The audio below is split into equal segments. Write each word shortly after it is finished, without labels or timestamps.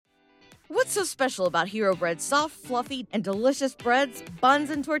What's so special about Hero Bread's soft, fluffy, and delicious breads, buns,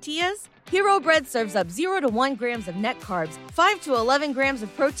 and tortillas? Hero Bread serves up 0 to 1 grams of net carbs, 5 to 11 grams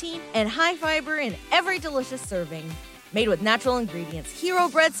of protein, and high fiber in every delicious serving. Made with natural ingredients, Hero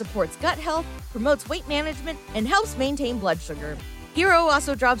Bread supports gut health, promotes weight management, and helps maintain blood sugar. Hero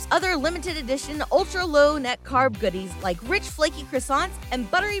also drops other limited edition ultra-low net carb goodies like rich flaky croissants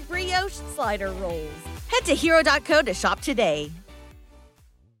and buttery brioche slider rolls. Head to hero.co to shop today.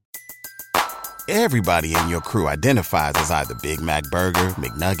 Everybody in your crew identifies as either Big Mac Burger,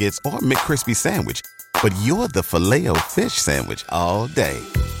 McNuggets, or McCrispy Sandwich. But you're the Filet-O-Fish Sandwich all day.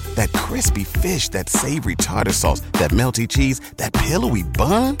 That crispy fish, that savory tartar sauce, that melty cheese, that pillowy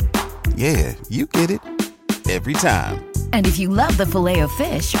bun. Yeah, you get it. Every time. And if you love the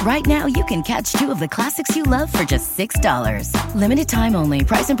Filet-O-Fish, right now you can catch 2 of the classics you love for just $6. Limited time only.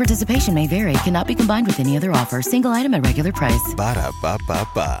 Price and participation may vary. Cannot be combined with any other offer. Single item at regular price.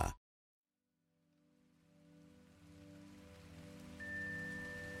 Ba-da-ba-ba-ba.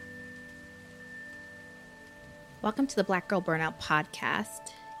 Welcome to the Black Girl Burnout Podcast.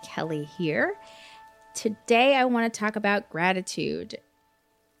 Kelly here. Today I want to talk about gratitude.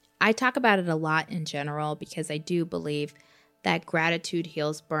 I talk about it a lot in general because I do believe that gratitude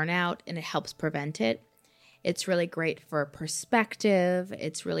heals burnout and it helps prevent it. It's really great for perspective.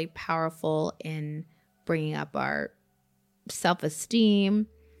 It's really powerful in bringing up our self-esteem.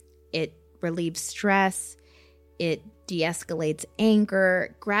 It relieves stress. It de-escalates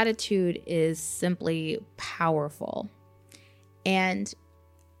anger. Gratitude is simply powerful. And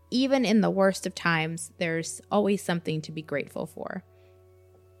even in the worst of times, there's always something to be grateful for.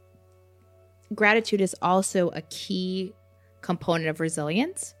 Gratitude is also a key component of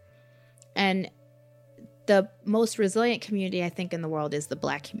resilience. And the most resilient community, I think, in the world is the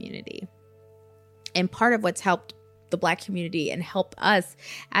Black community. And part of what's helped the Black community and helped us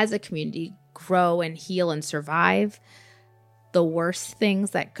as a community grow and heal and survive the worst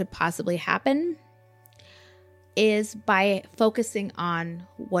things that could possibly happen is by focusing on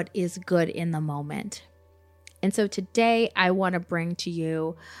what is good in the moment. And so today I want to bring to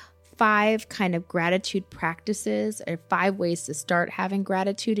you 5 kind of gratitude practices or 5 ways to start having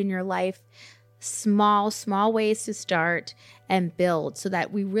gratitude in your life. Small ways to start and build so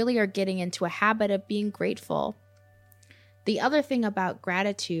that we really are getting into a habit of being grateful. The other thing about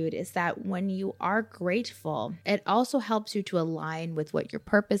gratitude is that when you are grateful, it also helps you to align with what your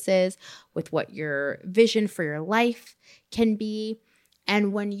purpose is, with what your vision for your life can be.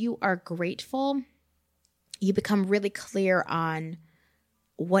 And when you are grateful, you become really clear on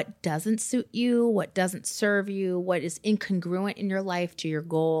what doesn't suit you, what doesn't serve you, what is incongruent in your life to your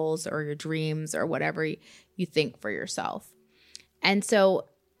goals or your dreams or whatever you think for yourself. And so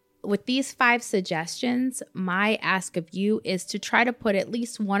with these 5 suggestions, my ask of you is to try to put at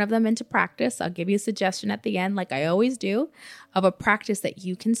least one of them into practice. I'll give you a suggestion at the end, like I always do, of a practice that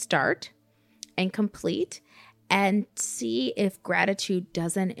you can start and complete and see if gratitude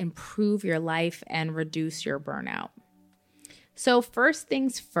doesn't improve your life and reduce your burnout. So first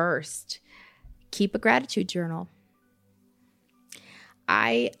things first, keep a gratitude journal.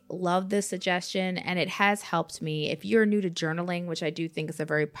 I love this suggestion and it has helped me. If you're new to journaling, which I do think is a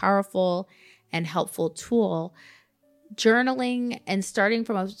very powerful and helpful tool, journaling and starting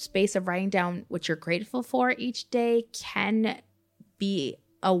from a space of writing down what you're grateful for each day can be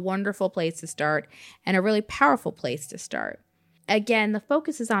a wonderful place to start and a really powerful place to start. Again, the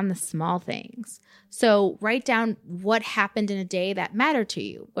focus is on the small things. So write down what happened in a day that mattered to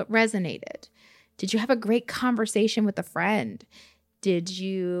you, what resonated. Did you have a great conversation with a friend? Did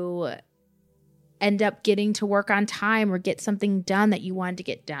you end up getting to work on time or get something done that you wanted to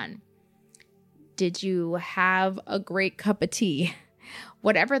get done? Did you have a great cup of tea?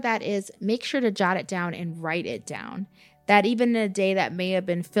 Whatever that is, make sure to jot it down and write it down. That even in a day that may have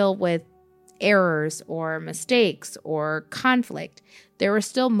been filled with errors or mistakes or conflict, there were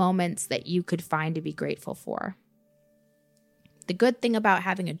still moments that you could find to be grateful for. The good thing about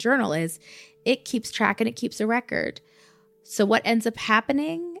having a journal is it keeps track and it keeps a record. So what ends up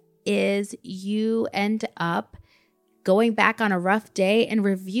happening is you end up going back on a rough day and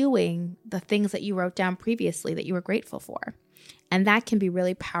reviewing the things that you wrote down previously that you were grateful for. And that can be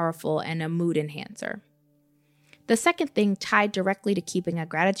really powerful and a mood enhancer. The second thing tied directly to keeping a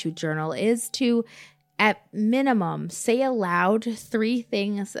gratitude journal is to, at minimum, say aloud 3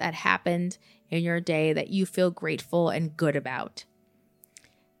 things that happened in your day that you feel grateful and good about.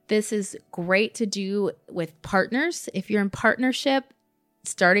 This is great to do with partners. If you're in partnership,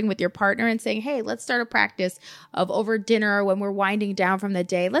 starting with your partner and saying, hey, let's start a practice of over dinner when we're winding down from the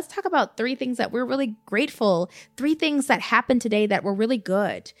day. Let's talk about 3 things that we're really grateful, 3 things that happened today that were really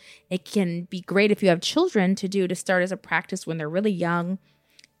good. It can be great if you have children to start as a practice when they're really young.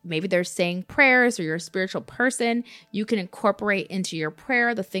 Maybe they're saying prayers or you're a spiritual person. You can incorporate into your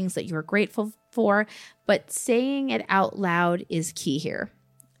prayer the things that you're grateful for, but saying it out loud is key here.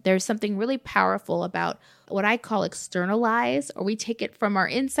 There's something really powerful about what I call externalize, or we take it from our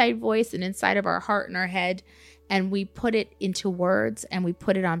inside voice and inside of our heart and our head, and we put it into words and we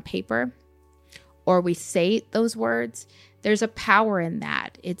put it on paper, or we say those words. There's a power in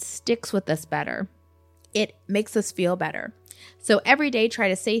that. It sticks with us better. It makes us feel better. So every day, try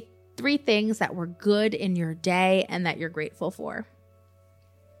to say 3 things that were good in your day and that you're grateful for.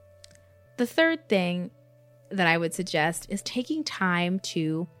 The third thing that I would suggest is taking time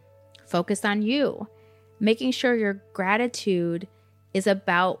to focus on you, making sure your gratitude is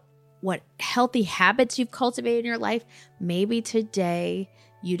about what healthy habits you've cultivated in your life. Maybe today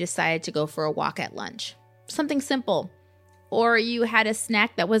you decided to go for a walk at lunch, something simple, or you had a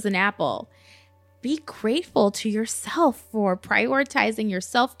snack that was an apple. Be grateful to yourself for prioritizing your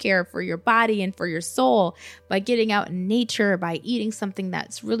self-care for your body and for your soul by getting out in nature, by eating something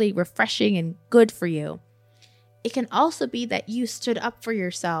that's really refreshing and good for you. It can also be that you stood up for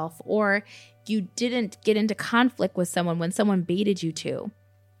yourself, or you didn't get into conflict with someone when someone baited you to.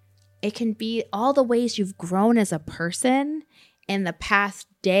 It can be all the ways you've grown as a person in the past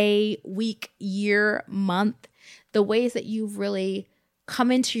day, week, year, month, the ways that you've really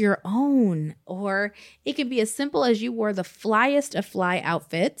come into your own. Or it can be as simple as you wore the flyest of fly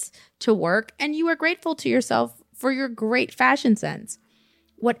outfits to work and you are grateful to yourself for your great fashion sense.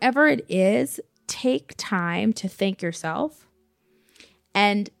 Whatever it is, take time to thank yourself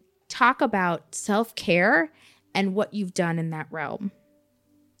and talk about self-care and what you've done in that realm.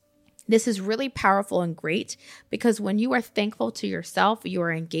 This is really powerful and great because when you are thankful to yourself, you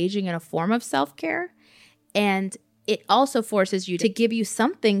are engaging in a form of self-care, and it also forces you to give you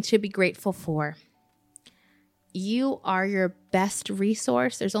something to be grateful for. You are your best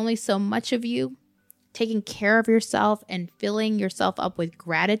resource. There's only so much of you. Taking care of yourself and filling yourself up with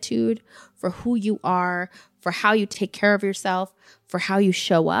gratitude for who you are, for how you take care of yourself, for how you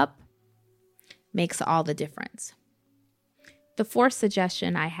show up, makes all the difference. The 4th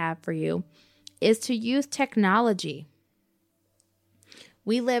suggestion I have for you is to use technology.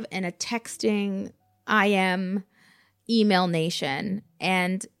 We live in a texting, IM, email nation,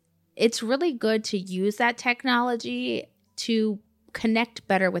 and it's really good to use that technology to connect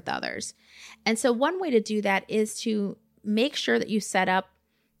better with others. And so one way to do that is to make sure that you set up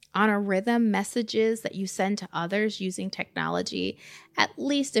on a rhythm messages that you send to others using technology at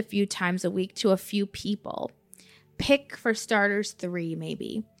least a few times a week to a few people. Pick, for starters, 3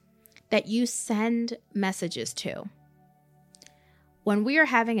 maybe that you send messages to. When we are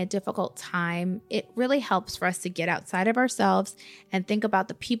having a difficult time, it really helps for us to get outside of ourselves and think about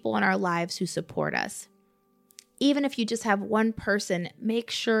the people in our lives who support us. Even if you just have one person, make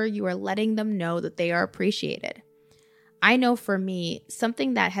sure you are letting them know that they are appreciated. I know for me,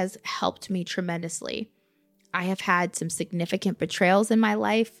 something that has helped me tremendously. I have had some significant betrayals in my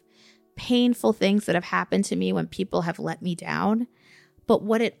life, painful things that have happened to me when people have let me down. But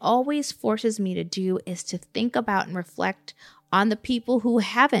what it always forces me to do is to think about and reflect on the people who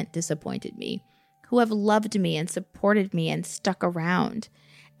haven't disappointed me, who have loved me and supported me and stuck around.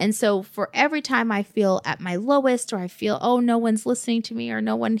 And so for every time I feel at my lowest, or I feel, oh, no one's listening to me or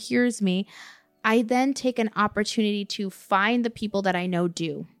no one hears me, I then take an opportunity to find the people that I know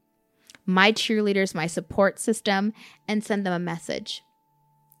do, my cheerleaders, my support system, and send them a message.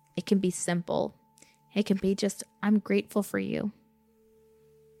 It can be simple. It can be just, I'm grateful for you.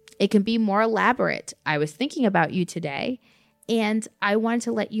 It can be more elaborate. I was thinking about you today, and I wanted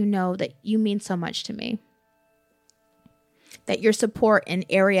to let you know that you mean so much to me. That your support in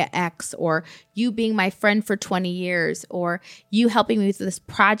area X, or you being my friend for 20 years, or you helping me with this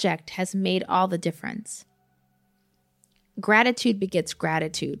project has made all the difference. Gratitude begets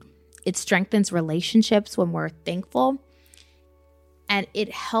gratitude. It strengthens relationships when we're thankful, and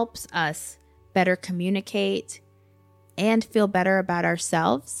it helps us better communicate and feel better about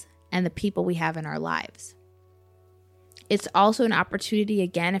ourselves and the people we have in our lives. It's also an opportunity,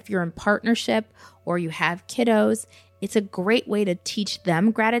 again, if you're in partnership or you have kiddos, it's a great way to teach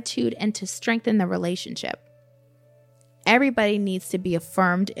them gratitude and to strengthen the relationship. Everybody needs to be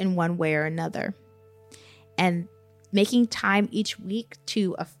affirmed in one way or another. And making time each week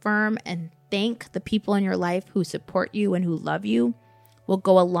to affirm and thank the people in your life who support you and who love you will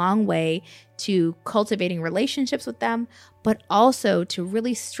go a long way to cultivating relationships with them, but also to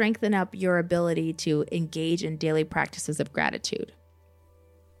really strengthen up your ability to engage in daily practices of gratitude.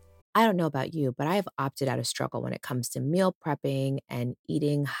 I don't know about you, but I have opted out of struggle when it comes to meal prepping and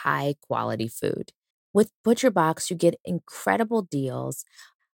eating high quality food. With ButcherBox, you get incredible deals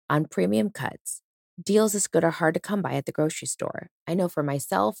on premium cuts. Deals this good are hard to come by at the grocery store. I know for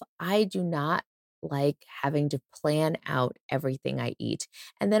myself, I do not like having to plan out everything I eat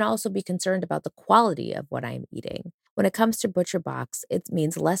and then also be concerned about the quality of what I'm eating. When it comes to ButcherBox, it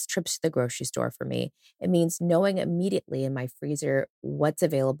means less trips to the grocery store for me. It means knowing immediately in my freezer what's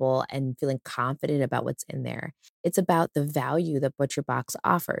available and feeling confident about what's in there. It's about the value that ButcherBox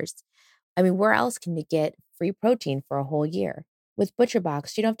offers. I mean, where else can you get free protein for a whole year? With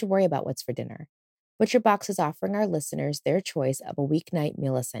ButcherBox, you don't have to worry about what's for dinner. ButcherBox is offering our listeners their choice of a weeknight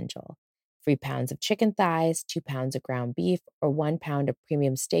meal essential. 3 pounds of chicken thighs, 2 pounds of ground beef, or 1 pound of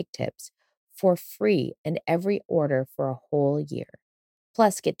premium steak tips for free in every order for a whole year.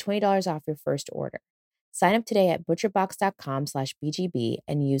 Plus, get $20 off your first order. Sign up today at butcherbox.com/BGB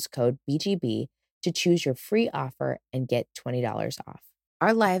and use code BGB to choose your free offer and get $20 off.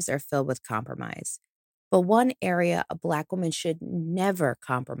 Our lives are filled with compromise, but one area a Black woman should never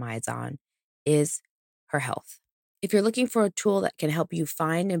compromise on is her health. If you're looking for a tool that can help you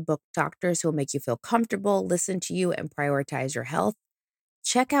find and book doctors who will make you feel comfortable, listen to you, and prioritize your health,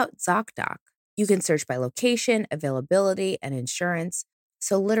 check out ZocDoc. You can search by location, availability, and insurance.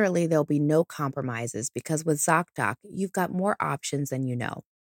 So literally, there'll be no compromises because with ZocDoc, you've got more options than you know.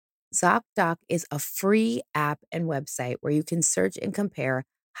 ZocDoc is a free app and website where you can search and compare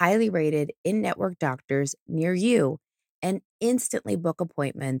highly rated in-network doctors near you and instantly book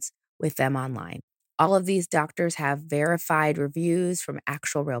appointments with them online. All of these doctors have verified reviews from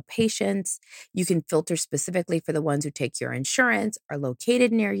actual real patients. You can filter specifically for the ones who take your insurance, are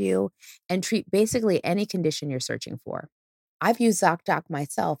located near you, and treat basically any condition you're searching for. I've used ZocDoc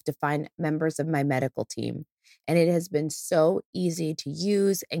myself to find members of my medical team, and it has been so easy to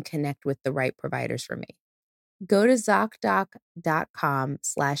use and connect with the right providers for me. Go to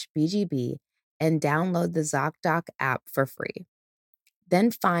ZocDoc.com/BGB and download the ZocDoc app for free. Then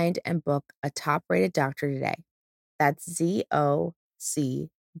find and book a top-rated doctor today. That's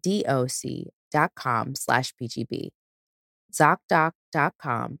ZocDoc.com/BGB.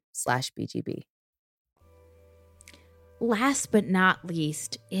 ZocDoc.com/BGB. Last but not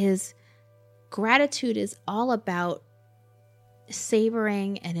least is gratitude is all about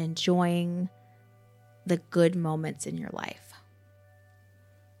savoring and enjoying the good moments in your life.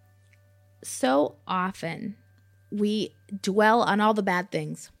 So often we dwell on all the bad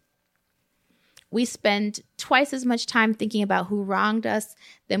things. We spend twice as much time thinking about who wronged us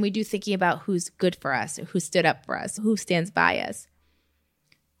than we do thinking about who's good for us, who stood up for us, who stands by us.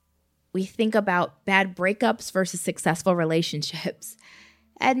 We think about bad breakups versus successful relationships.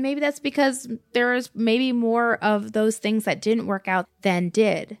 And maybe that's because there's maybe more of those things that didn't work out than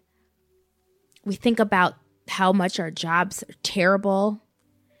did. We think about how much our jobs are terrible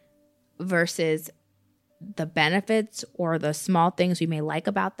versus the benefits or the small things we may like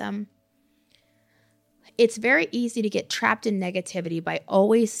about them. It's very easy to get trapped in negativity by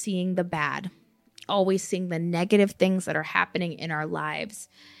always seeing the bad, always seeing the negative things that are happening in our lives.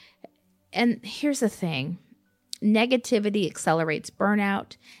 And here's the thing. Negativity accelerates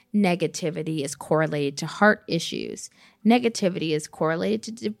burnout. Negativity is correlated to heart issues. Negativity is correlated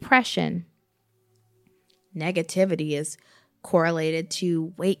to depression. Negativity is correlated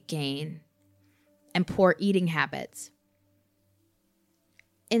to weight gain and poor eating habits.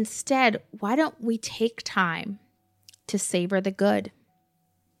 Instead, why don't we take time to savor the good?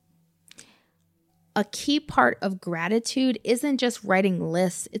 A key part of gratitude isn't just writing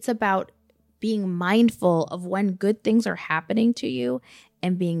lists. It's about being mindful of when good things are happening to you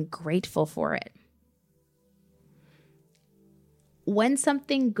and being grateful for it. When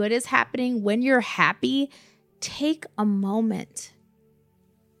something good is happening, when you're happy, take a moment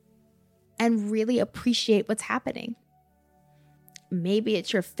and really appreciate what's happening. Maybe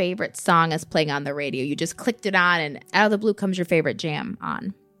it's your favorite song that's playing on the radio. You just clicked it on and out of the blue comes your favorite jam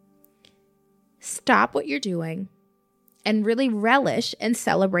on. Stop what you're doing and really relish and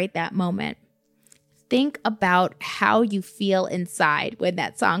celebrate that moment. Think about how you feel inside when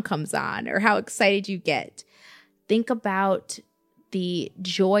that song comes on or how excited you get. Think about the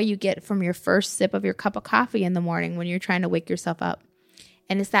joy you get from your first sip of your cup of coffee in the morning when you're trying to wake yourself up.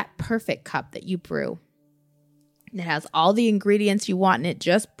 And it's that perfect cup that you brew. It has all the ingredients you want in it,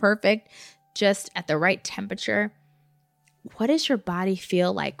 just perfect, just at the right temperature. What does your body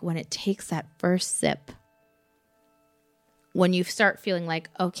feel like when it takes that first sip? when you start feeling like,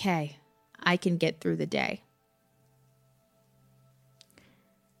 okay, I can get through the day.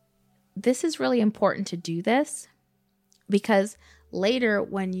 This is really important to do this because later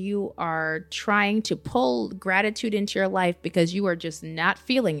when you are trying to pull gratitude into your life because you are just not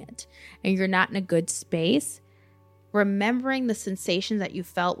feeling it and you're not in a good space, remembering the sensations that you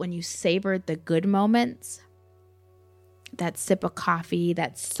felt when you savored the good moments, that sip of coffee,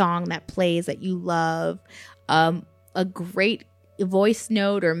 that song that plays that you love, a great voice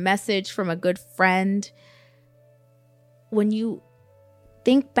note or message from a good friend. When you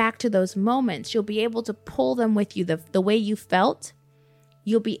think back to those moments, you'll be able to pull them with you the way you felt.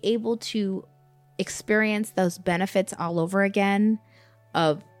 You'll be able to experience those benefits all over again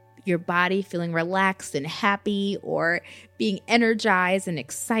of your body feeling relaxed and happy or being energized and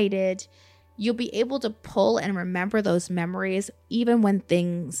excited. You'll be able to pull and remember those memories even when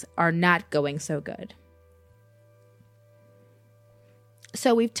things are not going so good.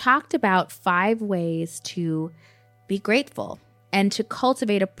 So we've talked about 5 ways to be grateful and to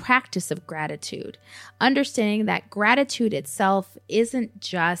cultivate a practice of gratitude, understanding that gratitude itself isn't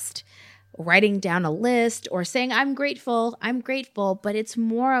just writing down a list or saying, I'm grateful, but it's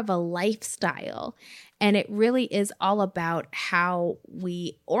more of a lifestyle. And it really is all about how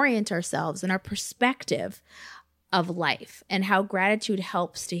we orient ourselves and our perspective of life and how gratitude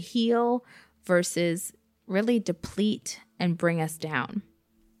helps to heal versus really deplete and bring us down.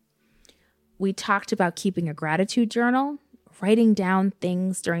 We talked about keeping a gratitude journal, writing down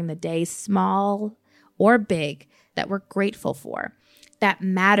things during the day, small or big, that we're grateful for, that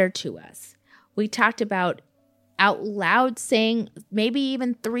matter to us. We talked about out loud saying maybe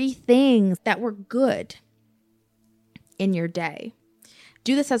even 3 things that were good in your day.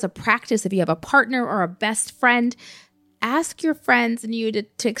 Do this as a practice. If you have a partner or a best friend, ask your friends and you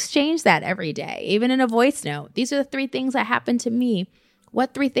to exchange that every day, even in a voice note. These are the 3 things that happened to me.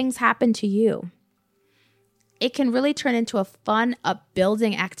 What 3 things happened to you? It can really turn into a fun,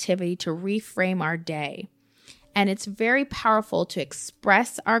 upbuilding activity to reframe our day. And it's very powerful to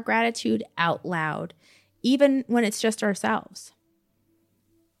express our gratitude out loud, even when it's just ourselves.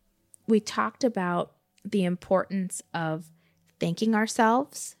 We talked about the importance of thanking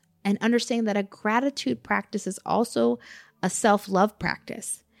ourselves and understanding that a gratitude practice is also a self-love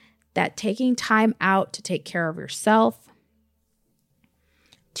practice, that taking time out to take care of yourself,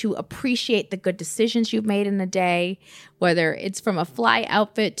 to appreciate the good decisions you've made in a day, whether it's from a fly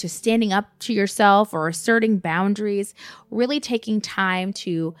outfit to standing up to yourself or asserting boundaries, really taking time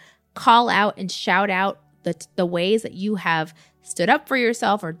to call out and shout out the ways that you have stood up for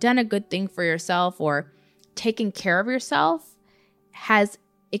yourself or done a good thing for yourself or taken care of yourself has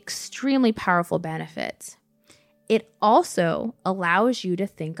extremely powerful benefits. It also allows you to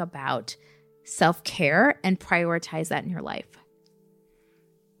think about self-care and prioritize that in your life.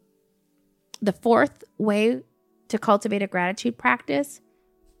 The 4th way to cultivate a gratitude practice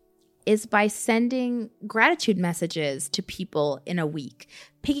is by sending gratitude messages to people in a week,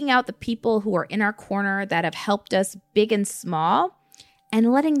 picking out the people who are in our corner that have helped us big and small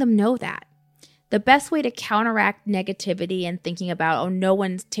and letting them know that. The best way to counteract negativity and thinking about, oh, no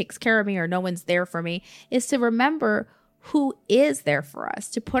one takes care of me or no one's there for me, is to remember who is there for us,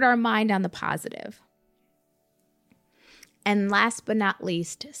 to put our mind on the positive. And last but not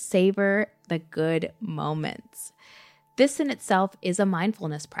least, savor the good moments. This in itself is a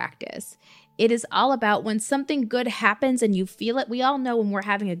mindfulness practice. It is all about when something good happens and you feel it. We all know when we're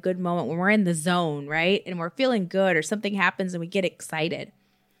having a good moment, when we're in the zone, right? And we're feeling good or something happens and we get excited.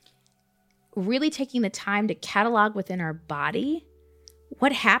 Really taking the time to catalog within our body,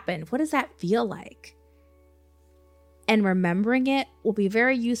 what happened? What does that feel like? And remembering it will be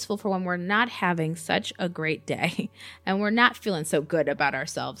very useful for when we're not having such a great day and we're not feeling so good about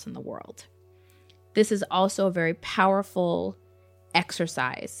ourselves in the world. This is also a very powerful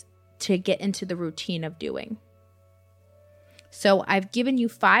exercise to get into the routine of doing. So I've given you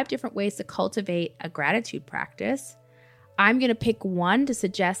 5 different ways to cultivate a gratitude practice. I'm going to pick one to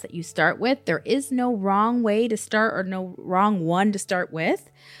suggest that you start with. There is no wrong way to start or no wrong one to start with.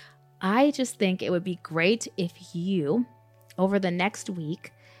 I just think it would be great if you, over the next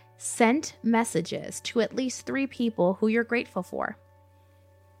week, sent messages to at least 3 people who you're grateful for.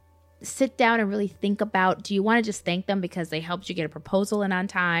 Sit down and really think about, do you want to just thank them because they helped you get a proposal in on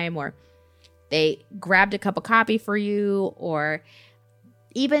time, or they grabbed a cup of coffee for you, or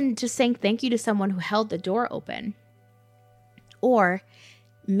even just saying thank you to someone who held the door open. Or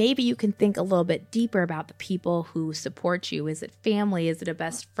maybe you can think a little bit deeper about the people who support you. Is it family? Is it a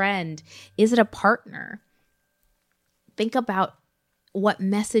best friend? Is it a partner? Think about what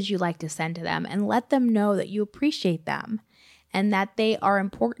message you like to send to them and let them know that you appreciate them and that they are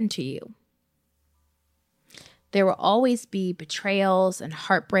important to you. There will always be betrayals and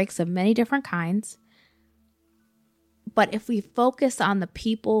heartbreaks of many different kinds. But if we focus on the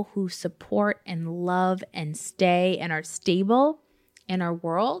people who support and love and stay and are stable in our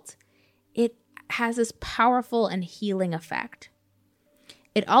world, it has this powerful and healing effect.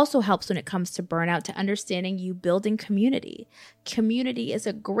 It also helps when it comes to burnout to understanding you building community. Community is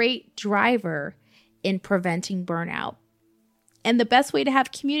a great driver in preventing burnout. And the best way to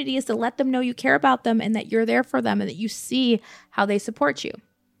have community is to let them know you care about them and that you're there for them and that you see how they support you.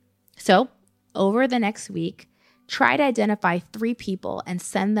 So over the next week, try to identify 3 people and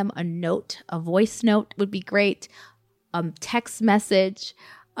send them a note. A voice note would be great, a text message,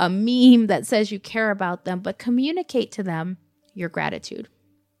 a meme that says you care about them, but communicate to them your gratitude.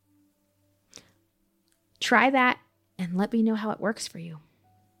 Try that and let me know how it works for you.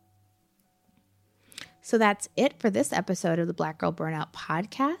 So that's it for this episode of the Black Girl Burnout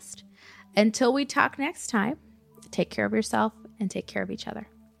Podcast. Until we talk next time, take care of yourself and take care of each other.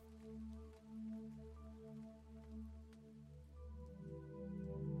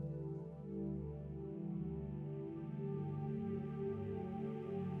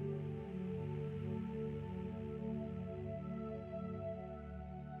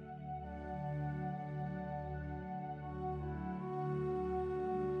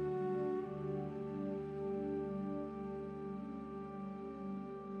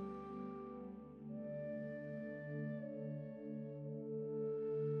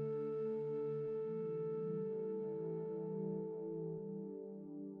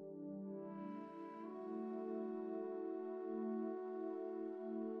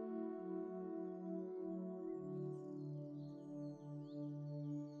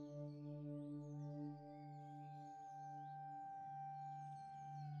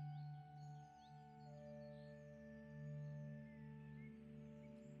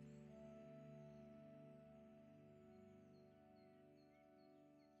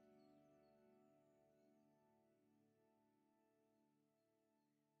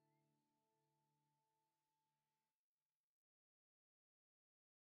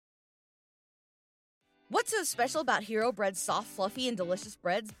 What's so special about Hero Bread's soft, fluffy, and delicious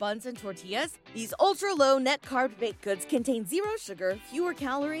breads, buns, and tortillas? These ultra-low net-carb baked goods contain 0 sugar, fewer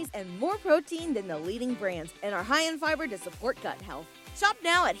calories, and more protein than the leading brands, and are high in fiber to support gut health. Shop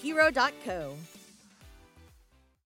now at Hero.co.